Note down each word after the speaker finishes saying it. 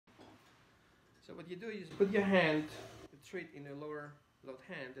So what you do is put your hand, the treat in your lower left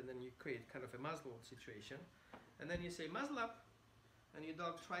hand, and then you create kind of a muzzle situation. And then you say muzzle up, and your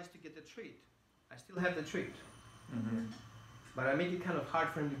dog tries to get the treat. I still have the treat. But I make it kind of hard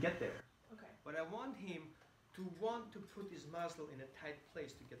for him to get there. Okay. But I want him to want to put his muzzle in a tight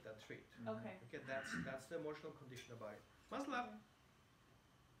place to get that treat. Okay. Okay, that's the emotional condition about it. Muzzle up.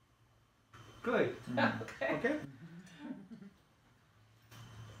 Good. Okay. Okay?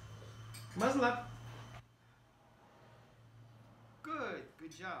 Muzzle up. Good.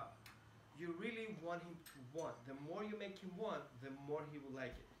 Good job. You really want him to want. The more you make him want, the more he will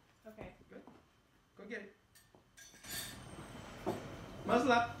like it. Okay. Good. Go get it.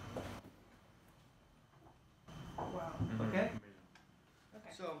 Muzzle up. Wow. Okay? Okay.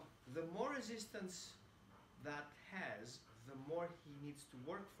 So the more resistance that has, the more he needs to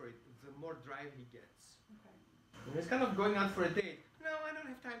work for it, the more drive he gets. Okay. And it's kind of going out for a date. No, I don't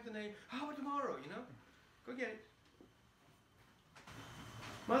have time tonight. How about tomorrow, you know? Go get it.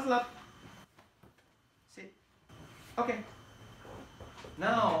 Muzzle up. Sit. Okay.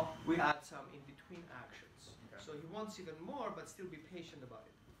 Now we add some in-between actions. Okay. So he wants even more, but still be patient about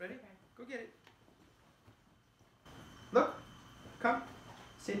it. Ready? Okay. Go get it. Look. Come.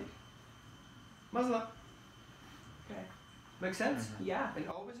 Sit. Muzzle up. Okay. Make sense? Yeah. And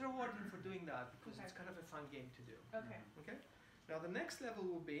always reward him for doing that because Okay. it's kind of a fun game to do. Okay. Okay? Now the next level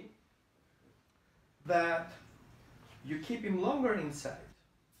will be that you keep him longer inside.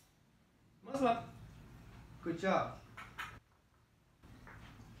 Muzzle up. Good job.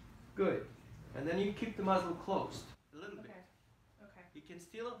 Good. And then you keep the muzzle closed a little bit. Okay. Okay. He can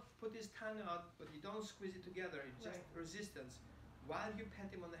still put his tongue out, but you don't squeeze it together. It's just Right. resistance while you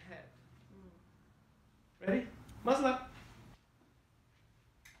pat him on the head. Mm. Ready? Muzzle up.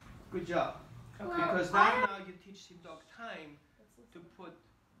 Good job. Okay. Because now you teach him dog time Let's listen. to put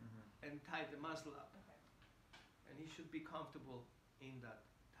and tie the muzzle up. Okay. And he should be comfortable in that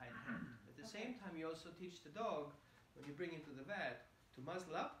tight hand. At the Okay. same time, you also teach the dog, when you bring him to the vet, to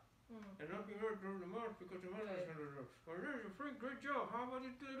muzzle up and not be hurt through the mouth because the muzzle is under the oh, there's a freak, great job. How about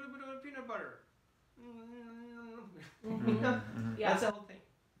you do a little bit of peanut butter? Yeah. That's the whole thing.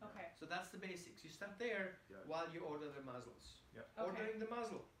 Okay. So that's the basics. You start there Yeah. while you order the muzzles. Yeah. Okay. Ordering the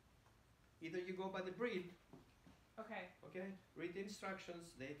muzzle. Either you go by the breed, Okay. okay? Read the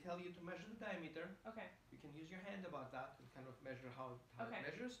instructions. They tell you to measure the diameter. Okay. You can use your hand about that and kind of measure how Okay.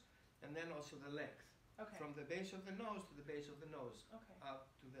 it measures. And then also the length. Okay. From the base of the nose to the base of the nose. Okay. Up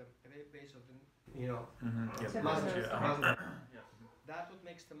to the base of the, you know, Tip of muzzle. the nose. muzzle. Yeah. That's what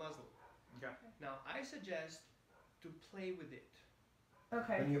makes the muzzle. Okay. Now, I suggest to play with it.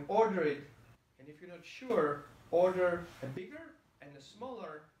 Okay. When you order it, and if you're not sure, order a bigger and a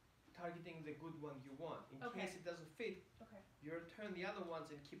smaller, targeting the good one you want. In Okay. case it doesn't fit, Okay. you return the other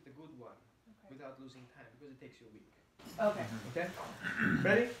ones and keep the good one Okay. without losing time because it takes you a week. Okay. Okay?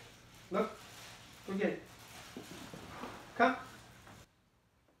 Ready? Look. Go get it. Come.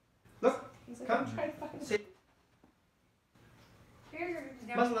 Look. He's like, Come. I'm trying to find Sit. Here's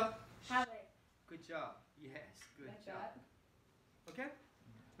Muzzle up. have it. Good job. Yes, good like job. that. Okay?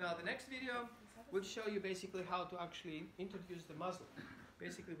 Now the next video will show you basically how to actually introduce the muzzle.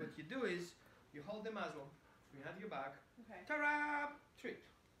 Basically what you do is you hold the muzzle behind your back. Okay. Ta-da! Treat.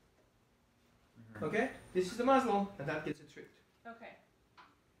 Okay? This is the muzzle and that gets a treat. Okay.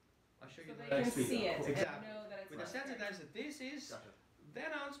 I'll show So you they the can next video. see it Exactly. and know that it's With a not very- sensitizer, this is Gotcha. the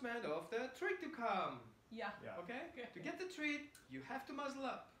announcement of the treat to come. Yeah. Yeah. Okay? Okay. To get the treat, you have to muzzle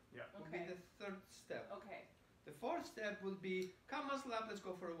up. Yeah. Will Okay. be the third step. Okay. The fourth step will be, come muzzle up, let's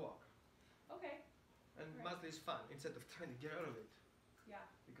go for a walk. Okay. And Right. muzzle is fun instead of trying to get out of it. Yeah.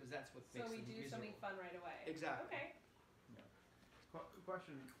 Because that's what So makes we them do miserable. something fun right away. Exactly. Okay.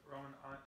 Question, Roman.